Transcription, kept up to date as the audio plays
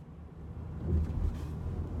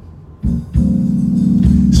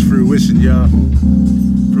Fruition, y'all.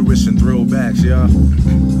 Fruition throwbacks, y'all.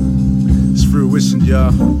 It's Fruition,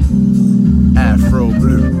 y'all. Afro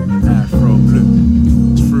blue, Afro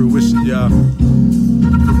blue. It's Fruition, y'all.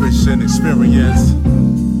 Fruition experience.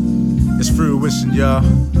 It's Fruition, y'all.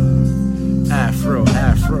 Afro,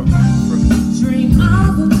 Afro, Afro.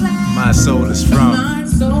 My soul is from.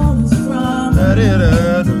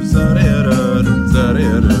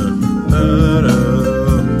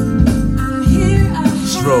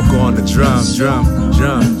 Stroke on the drum, drum,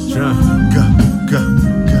 drum, drum. Go, go,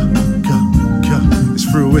 go, go, go. It's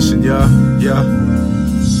Fruition, y'all, y'all.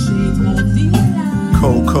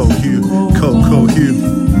 Coco Hugh, Coco Hugh.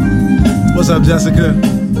 What's up, Jessica?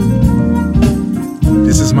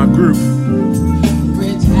 This is my group.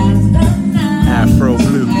 Afro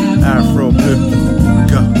blue, Afro blue.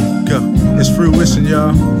 Go, go. It's Fruition,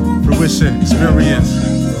 y'all. Fruition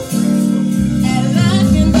experience.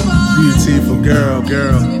 Beautiful girl,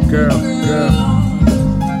 girl, girl, girl.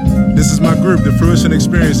 This is my group, the Fruition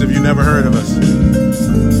Experience, if you never heard of us.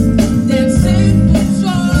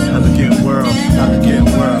 Elegant world, elegant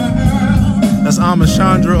world. That's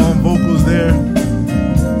Amachandra on vocals there.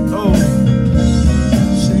 Oh.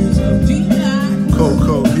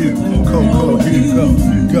 Coco Hugh, Coco Hugh, go,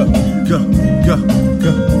 go, go, go,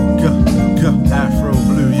 go, go, go. Afro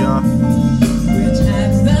blue, y'all.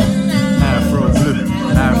 Afro blue,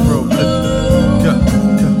 Afro blue. Go, go,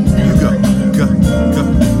 you go, go, go.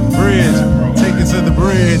 Bridge, take it to the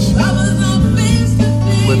bridge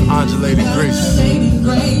with undulating grace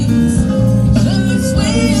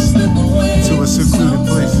to a secluded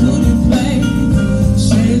place.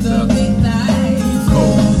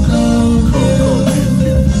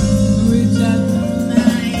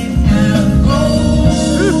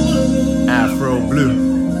 Afro blue,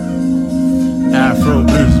 Afro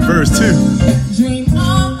blue, verse 2.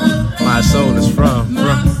 My soul is from.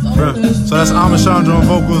 So that's Amachandra on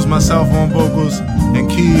vocals, myself on vocals, and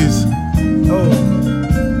keys. Oh.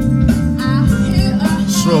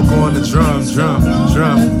 Stroke on the drum, drum,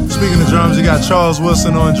 drum. Speaking of drums, you got Charles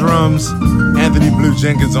Wilson on drums, Anthony Blue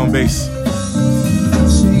Jenkins on bass.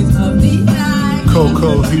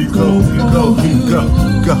 Coco, you go, you go, you go,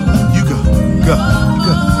 go, you go, go, go,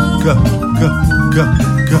 go, go, go,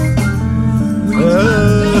 go.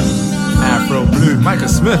 Afro blue, Micah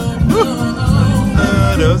Smith.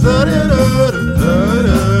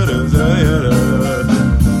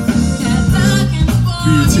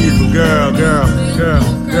 Beautiful girl, girl, girl,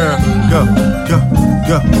 girl, go, go,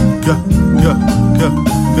 go, go, go, go,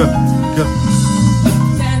 go, go.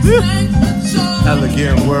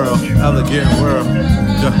 Elegant world, elegant world.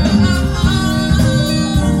 Go.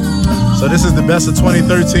 So this is the best of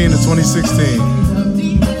 2013 to 2016.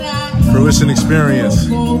 Fruition Experience.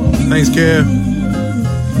 Thanks, Kev.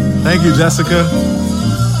 Thank you, Jessica.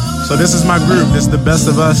 So this is my group. This is the best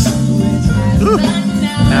of us. Woo.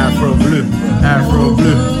 Afro blue, Afro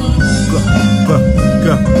blue. Go, go,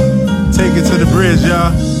 go. Take it to the bridge,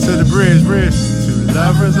 y'all. To the bridge, bridge. Two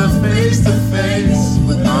lovers are face to face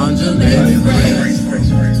with undulating grace.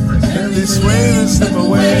 Then they sway and slip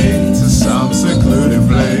away to some secluded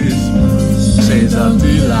place. Shades of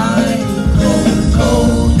delight, cold,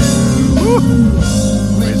 cold. Woo.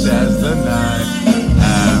 Rich as the night.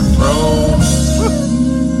 Afro,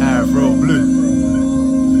 Afro blue,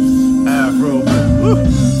 Afro blue. Woo.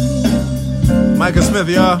 Micah Smith,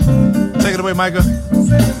 y'all. Take it away, Micah.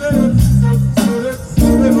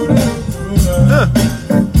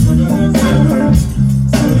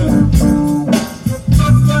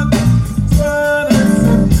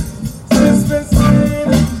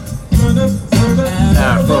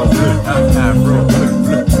 Afro blue, Afro blue,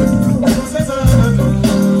 blue, blue.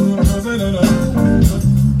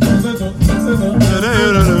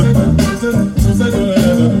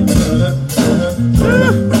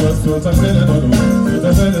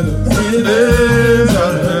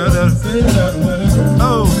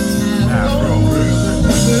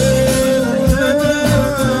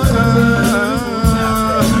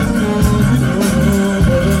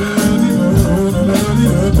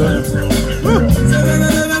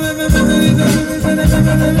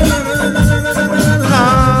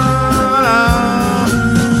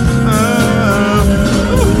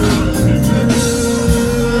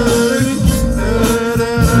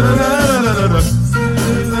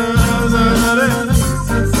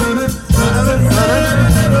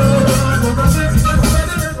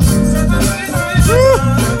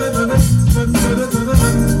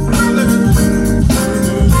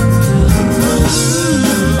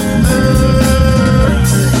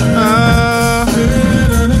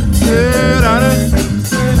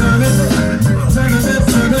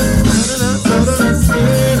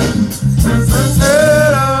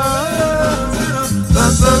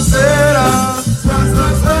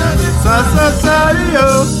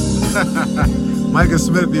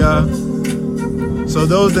 Smith, y'all. So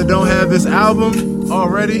those that don't have this album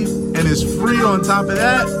already, and it's free on top of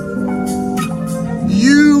that,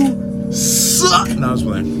 you suck. No, I was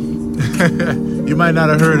playing. You might not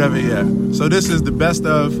have heard of it yet. So this is the best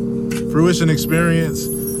of Fruition Experience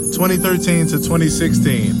 2013 to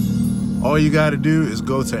 2016. All you gotta do is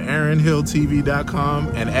go to AaronHillTV.com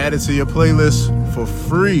and add it to your playlist for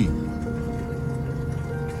free.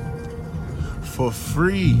 For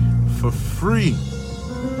free. For free.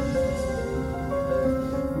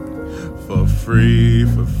 For free.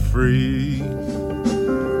 For free.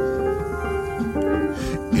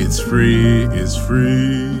 It's free. It's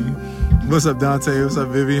free. What's up, Dante? What's up,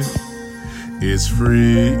 Vivian? It's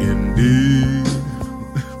free indeed.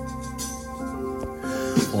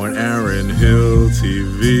 On Aaron Hill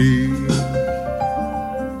TV.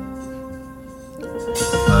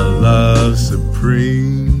 A love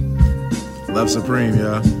supreme. Love supreme,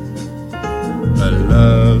 y'all. A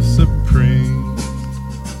love supreme.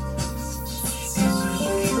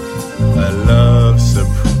 A love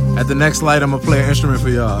supreme. At the next light, I'm gonna play an instrument for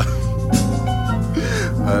y'all.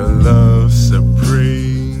 A love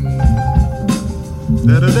supreme.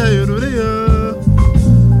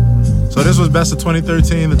 So this was best of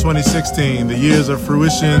 2013 to 2016, the years of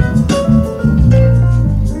Fruition.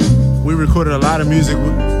 We recorded a lot of music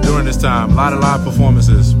during this time, a lot of live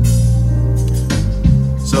performances.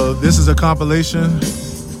 So this is a compilation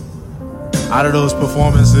out of those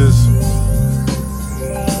performances.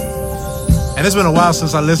 And it's been a while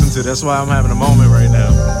since I listened to it, that's why I'm having a moment right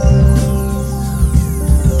now.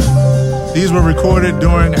 These were recorded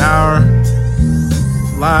during our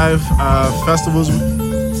live festivals.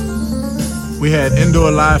 We had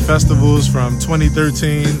indoor live festivals from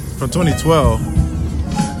 2012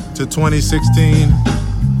 to 2016.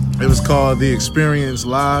 It was called The Experience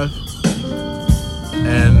Live.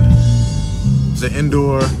 And it's an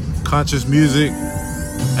indoor conscious music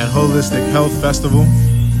and holistic health festival.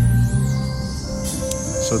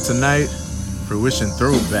 So tonight, Fruition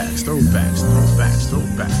Throwbacks.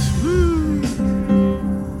 Woo!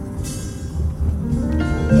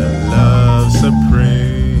 Love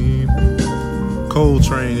Supreme.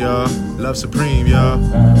 Coltrane, y'all. Love Supreme, y'all.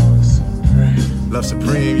 Love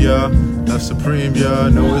Supreme, y'all. Love Supreme, y'all.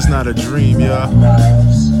 No, it's not a dream, y'all.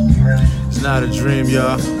 It's not a dream,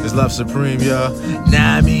 y'all. It's Love Supreme, y'all.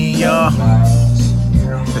 Nah, I mean, y'all.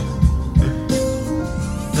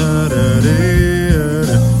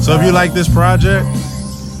 So if you like this project,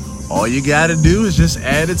 all you gotta do is just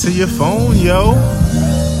add it to your phone, yo.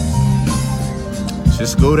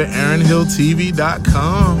 Just go to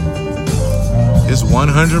AaronHillTV.com. It's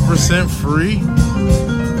 100% free.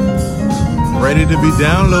 Ready to be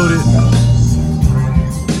downloaded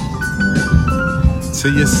to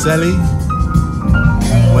your celly,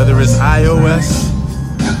 whether it's iOS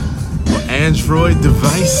or Android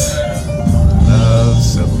device. Love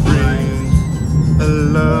Supreme, a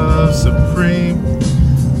love supreme,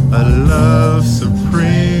 a love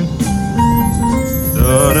supreme.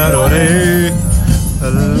 Da-da-da-da. A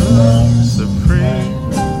love supreme,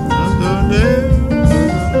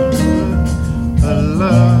 a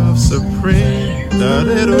love supreme,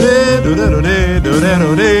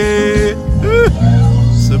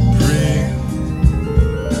 supreme.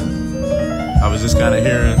 I was just kind of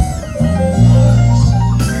hearing,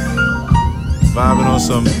 vibing on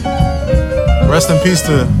some. Rest in peace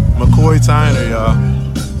to McCoy Tyner, y'all.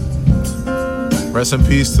 Rest in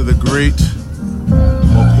peace to the great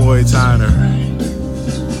McCoy Tyner,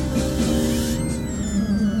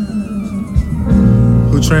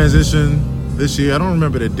 who transitioned this year. I don't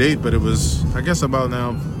remember the date, but it was, I guess, about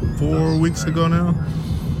now 4 weeks ago now.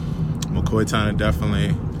 McCoy Tyner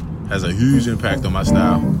definitely has a huge impact on my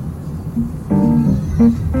style.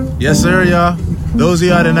 Yes, sir, y'all. Those of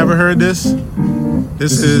y'all that never heard this,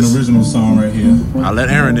 this is an original song right here. I'll let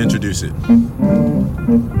Aaron introduce it.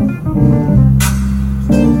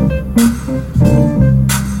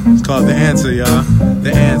 It's called The Answer, y'all.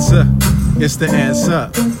 The Answer. It's the answer.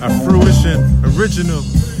 A Fruition original.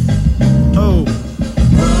 Oh.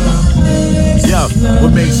 Yo,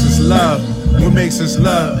 what makes us love? What makes us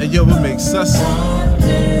love? And yo, what makes us?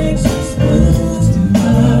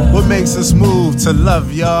 What makes us move to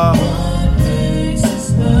love, y'all?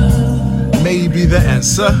 Maybe the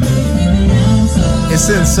answer. It's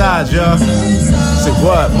inside, y'all. Say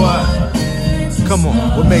what? Come on.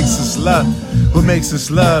 What makes us love? What makes us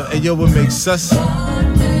love? And yo, what makes us?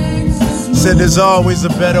 Said there's always a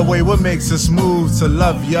better way. What makes us move to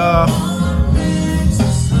love, y'all?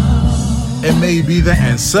 It may be the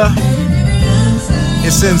answer.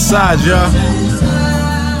 It's inside, y'all.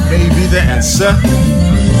 Maybe the answer.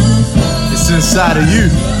 It's inside of you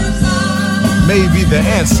may be the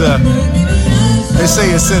answer. They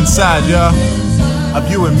say it's inside, y'all, of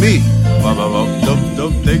you and me.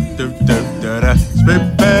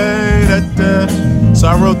 So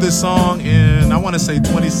I wrote this song in, I want to say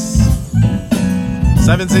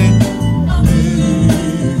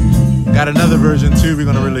 2017. Got another version too we're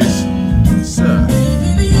gonna release. So,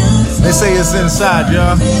 they say it's inside,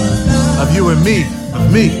 y'all, of you and me,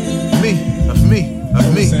 of me, of me.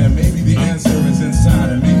 Maybe the answer is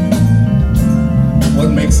inside of me. What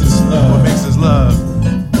makes us love? What makes us love?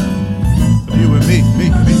 Of you and me.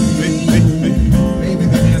 Maybe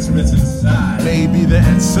the answer is inside. Maybe the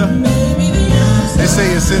answer. They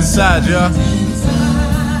say it's inside, y'all.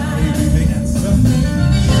 Maybe the answer.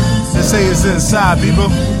 They say it's inside, people.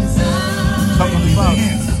 Talking about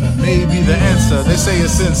maybe the answer. They say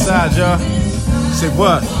it's inside, y'all. Say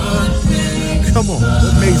what? Come on.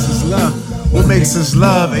 What makes us love? What makes us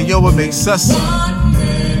love? And yo, what makes us?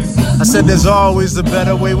 I said there's always a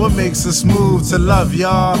better way. What makes us move to love,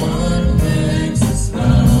 y'all?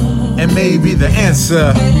 And maybe the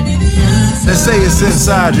answer. They say it's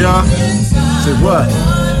inside, y'all. Say what?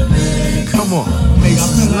 Come on. What makes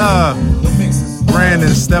us love? Brandon,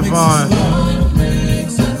 Stephon.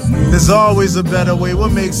 There's always a better way.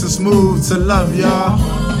 What makes us move to love, y'all?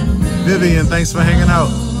 Vivian, thanks for hanging out.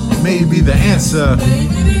 Maybe the answer.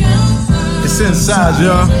 It's inside,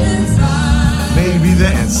 y'all. Maybe the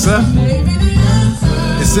answer.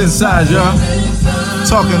 It's inside, y'all.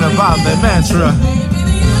 Talking about the mantra.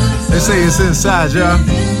 They say it's inside, y'all.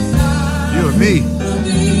 You and me.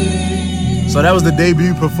 So that was the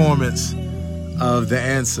debut performance of The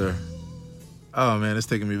Answer. Oh man, it's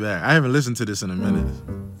taking me back. I haven't listened to this in a minute.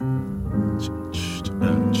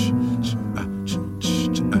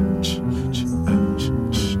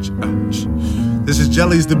 This is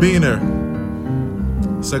Jelly's the Beaner.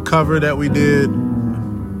 It's a cover that we did,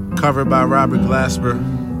 covered by Robert Glasper.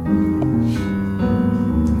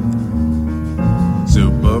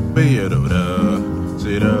 Super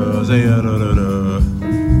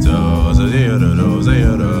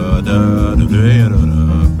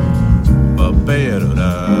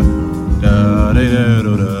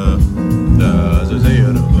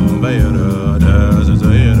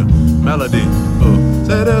melody.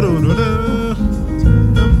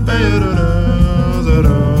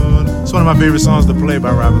 It's one of my favorite songs to play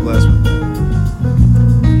by Robert Glasper.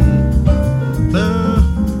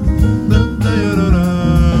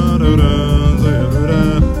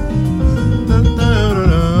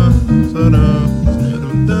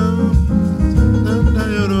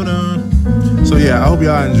 So yeah, I hope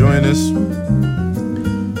y'all enjoying this.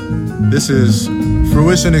 This is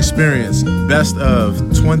Fruition Experience, best of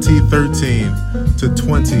 2013 to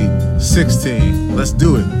 2016. Let's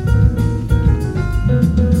do it.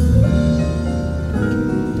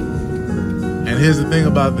 And here's the thing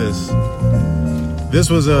about this. This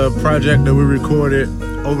was a project that we recorded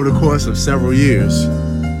over the course of several years.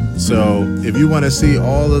 So if you want to see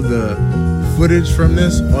all of the footage from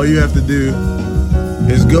this, all you have to do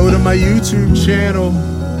is go to my YouTube channel,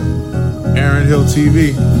 Aaron Hill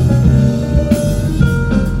TV.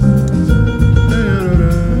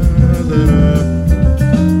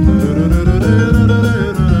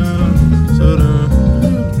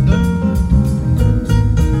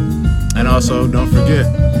 And also, don't forget,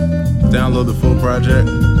 download the full project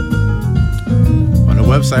on the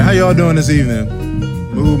website. How y'all doing this evening?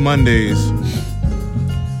 Move Mondays.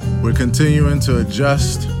 We're continuing to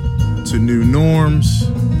adjust to new norms,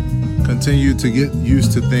 continue to get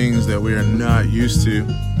used to things that we are not used to,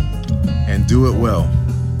 and do it well.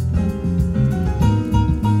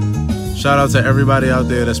 Shout out to everybody out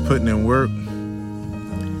there that's putting in work.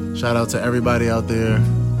 Shout out to everybody out there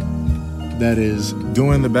that is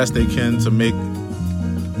doing the best they can to make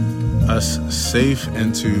us safe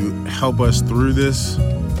and to help us through this.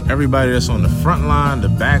 Everybody that's on the front line, the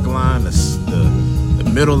back line,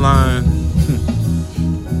 the middle line.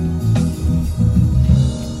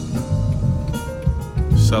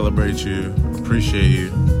 Celebrate you, appreciate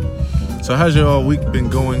you. So how's your all week been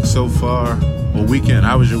going so far? Or weekend,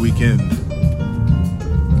 how was your weekend?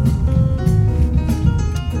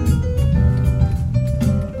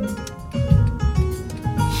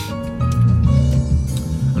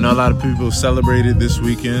 I know a lot of people celebrated this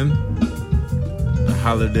weekend, a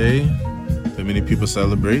holiday that many people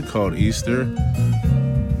celebrate called Easter.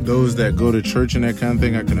 Those that go to church and that kind of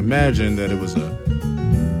thing, I can imagine that it was a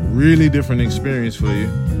really different experience for you.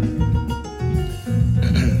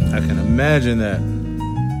 I can imagine that.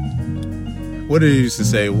 What did he used to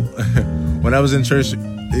say? When I was in church,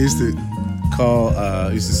 they used to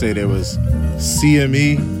say there was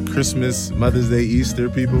CME, Christmas, Mother's Day, Easter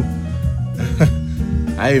people.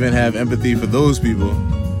 I even have empathy for those people.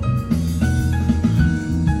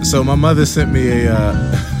 So my mother sent me a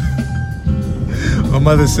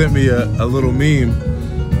little meme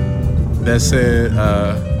that said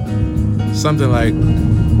something like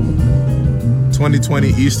 2020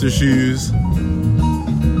 Easter shoes,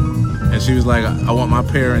 and she was like, I want my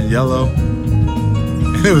pair in yellow,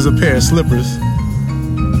 and it was a pair of slippers.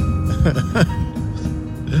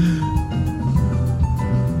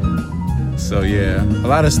 So yeah, a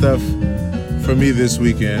lot of stuff for me this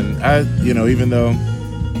weekend. Even though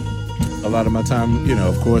a lot of my time,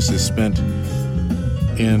 of course, is spent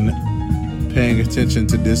in paying attention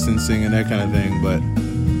to distancing and that kind of thing, but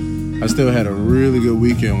I still had a really good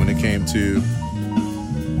weekend when it came to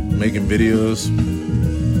making videos.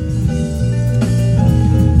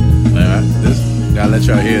 Gotta let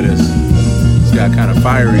y'all hear this. It's got kind of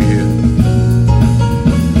fiery here.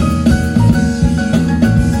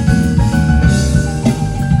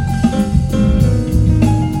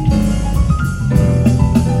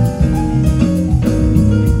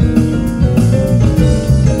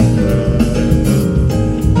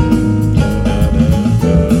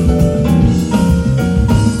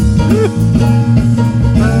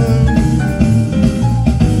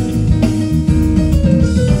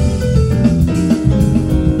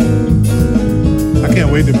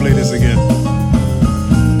 Wait to play this again.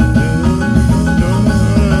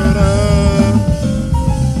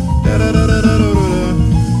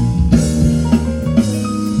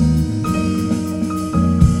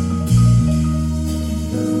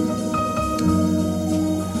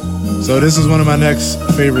 So this is one of my next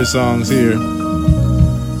favorite songs here.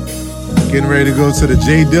 Getting ready to go to the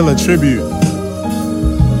J Dilla tribute.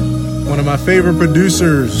 One of my favorite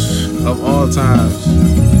producers of all times.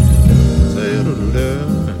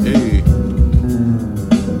 Hey,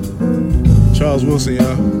 Charles Wilson,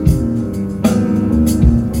 y'all,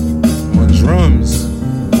 on drums.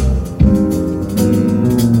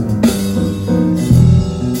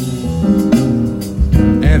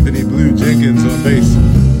 Anthony Blue Jenkins on bass.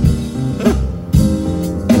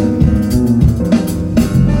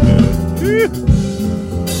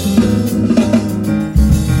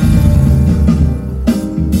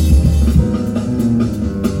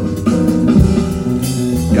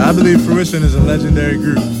 I believe Fruition is a legendary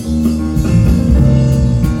group.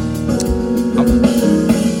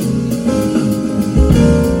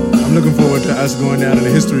 I'm looking forward to us going down in the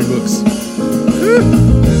history books.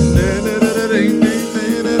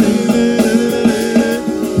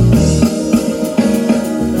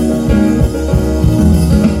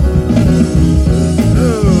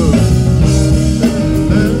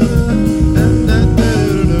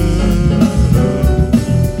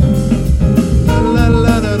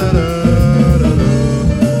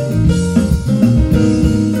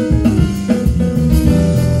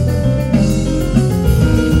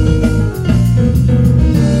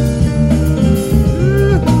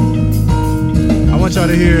 Y'all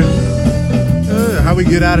to hear how we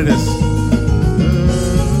get out of this.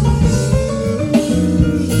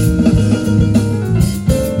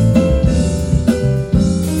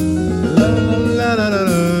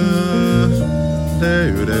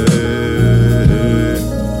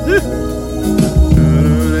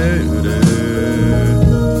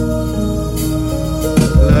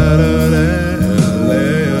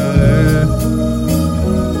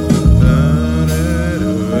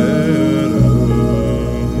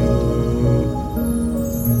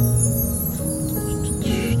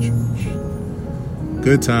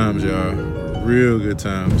 Good times, y'all. Real good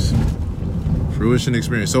times. Fruition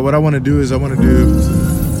experience. So what I want to do is I want to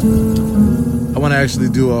actually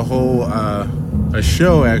do a whole a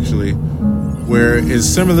show actually where it's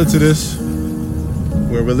similar to this,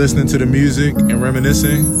 where we're listening to the music and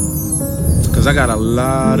reminiscing, because I got a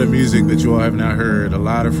lot of music that you all have not heard, a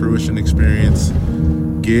lot of Fruition experience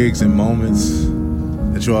gigs and moments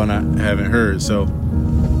that you all haven't heard. So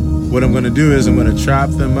what I'm going to do is I'm going to chop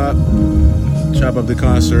up the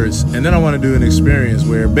concerts, and then I want to do an experience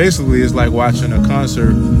where basically it's like watching a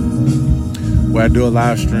concert where I do a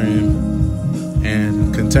live stream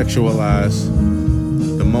and contextualize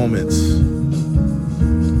the moments,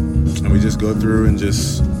 and we just go through and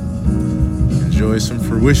just enjoy some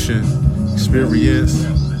Fruition experience.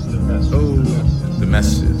 Oh, the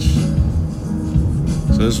message.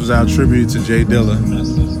 So this was our tribute to J Dilla.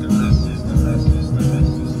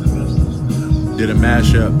 Did a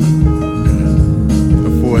mashup.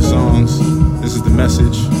 4 songs. This is the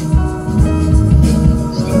message.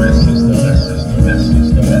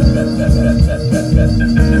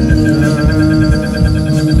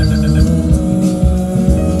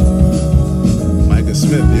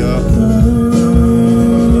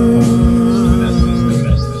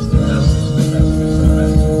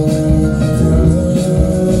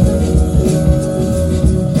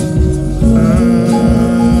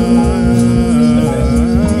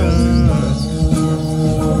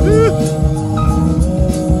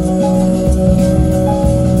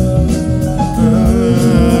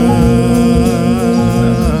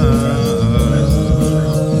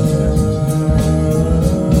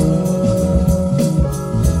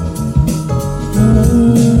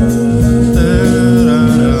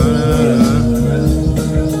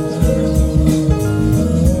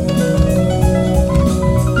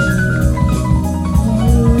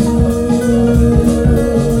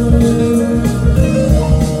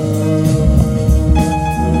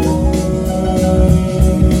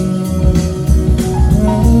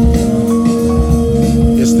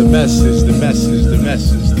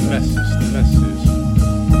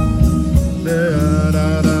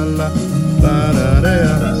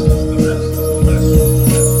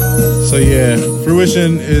 So yeah,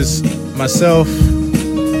 Fruition is myself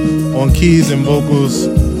on keys and vocals.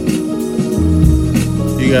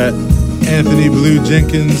 You got Anthony Blue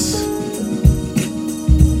Jenkins,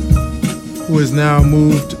 who has now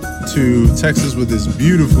moved to Texas with his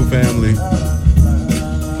beautiful family.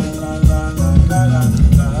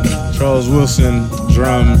 Charles Wilson,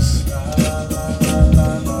 drums,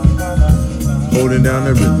 holding down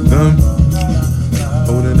the rhythm,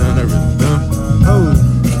 holding down the rhythm. Oh.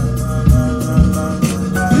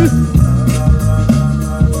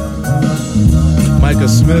 Micah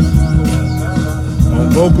Smith on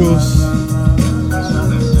vocals.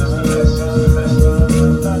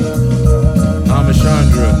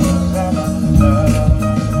 Amachandra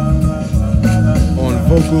on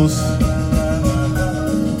vocals.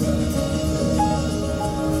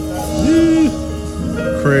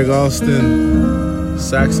 Craig Austin,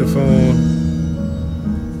 saxophone.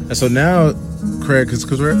 And so now Craig, because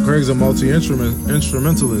Craig's a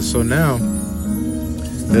multi-instrumentalist, so now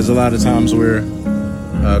there's a lot of times where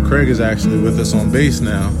Craig is actually with us on bass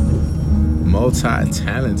now,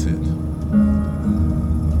 multi-talented.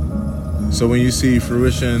 So when you see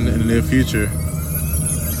Fruition in the near future,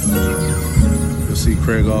 you'll see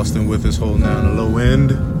Craig Austin with us holding down the low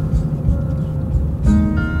end.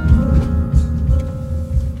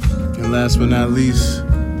 And last but not least,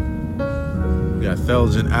 we got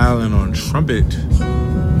Theljan Allen on trumpet,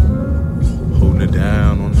 holding it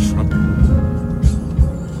down on the trumpet.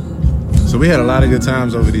 So we had a lot of good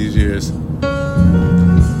times over these years.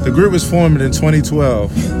 The group was formed in 2012.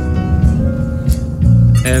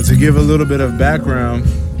 And to give a little bit of background,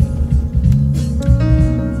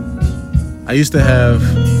 I used to have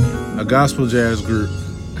a gospel jazz group.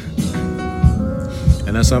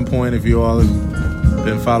 And at some point, if you all have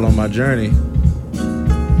been following my journey,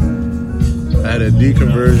 I had a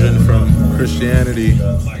deconversion from Christianity.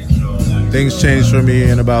 Things changed for me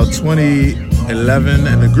in about 2011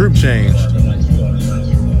 and the group changed.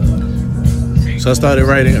 So I started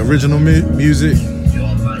writing original music.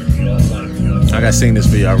 I gotta sing this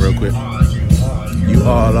for y'all real quick. You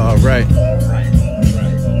all alright.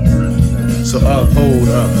 So uphold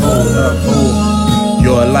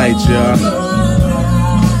your light, y'all.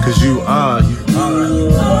 Cause you are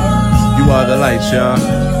the light, y'all.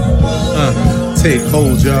 Take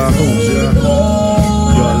hold, y'all,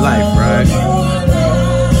 your life, right?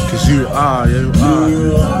 Cause you're alright.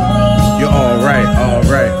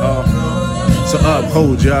 So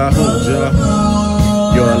uphold, y'all,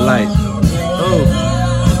 your light. Oh,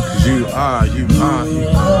 cause you are the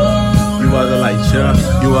light, y'all.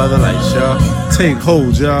 You are the light, y'all. Take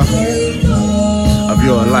hold, y'all, of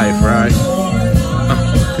your life, right?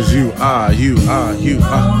 Cause you are the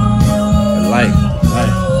light.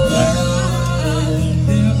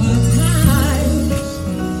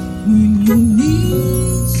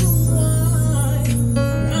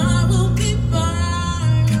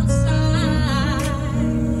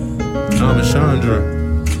 Amachandra.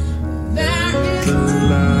 The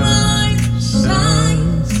light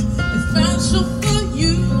shines, it fell so for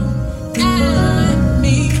you and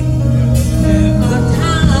me. There are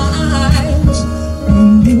times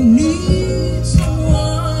when you need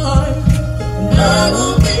someone, and I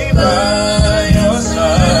will be by your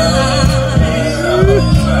side.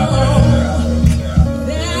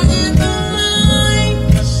 There is the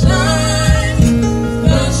light shine,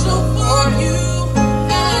 fell so for you.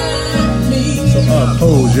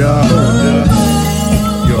 Uphold y'all,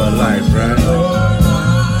 your life, right?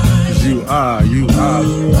 Cause you are the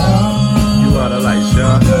light,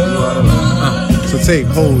 y'all. You are the light. So take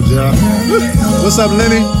hold, y'all. What's up,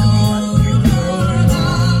 Lenny?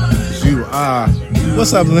 Cause you are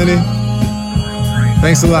What's up, Lenny?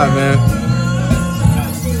 Thanks a lot, man.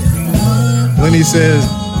 Lenny says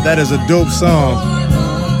that is a dope song.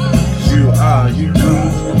 You are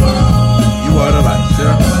the light,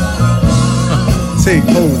 yeah. Take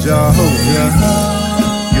hold, y'all,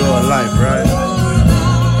 your life, right?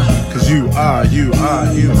 Cause you are. All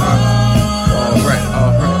right.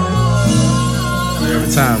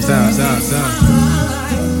 Every time.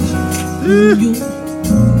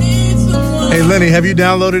 Hey, Lenny, have you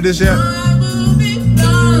downloaded this yet?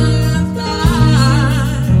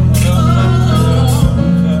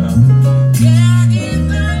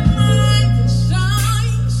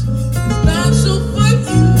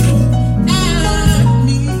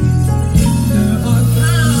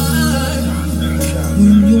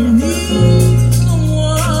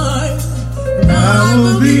 I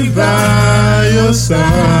will be by your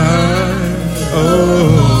side.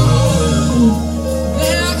 Oh.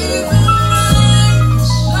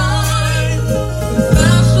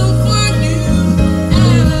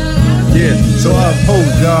 Yeah, so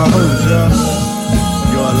hold y'all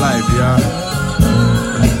your life, y'all.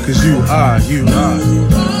 Cause you are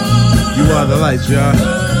the light, y'all.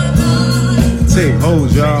 Take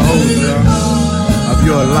hold y'all of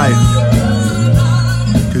your life.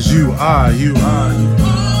 Cause you are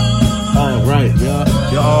all right, yeah.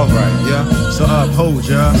 You're all right, yeah. So uphold,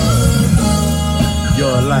 yeah,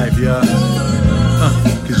 your life, yeah.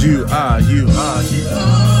 Cause you are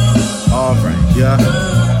all right, yeah.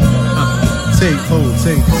 Take hold of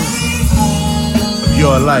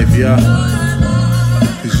your life, yeah.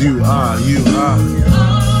 Cause you are.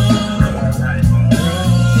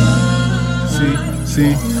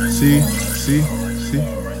 See.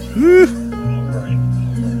 Woo.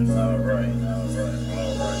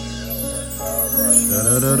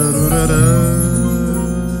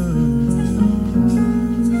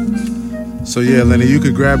 So yeah, Lenny, you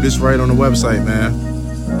could grab this right on the website, man.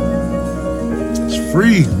 It's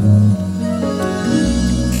free.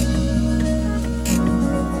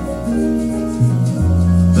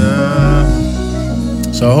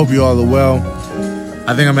 So I hope you all are well.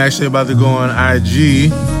 I think I'm actually about to go on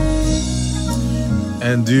IG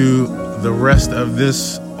and do the rest of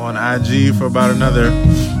this on IG for about another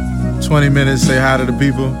 20 minutes, say hi to the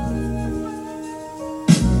people.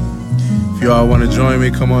 If y'all want to join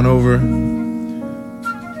me, come on over.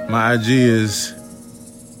 My IG is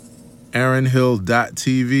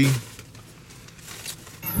aaronhill.tv.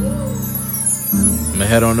 I'm gonna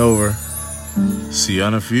head on over. See you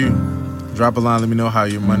on a few. Drop a line, let me know how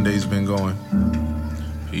your Monday's been going.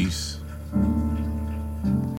 Peace.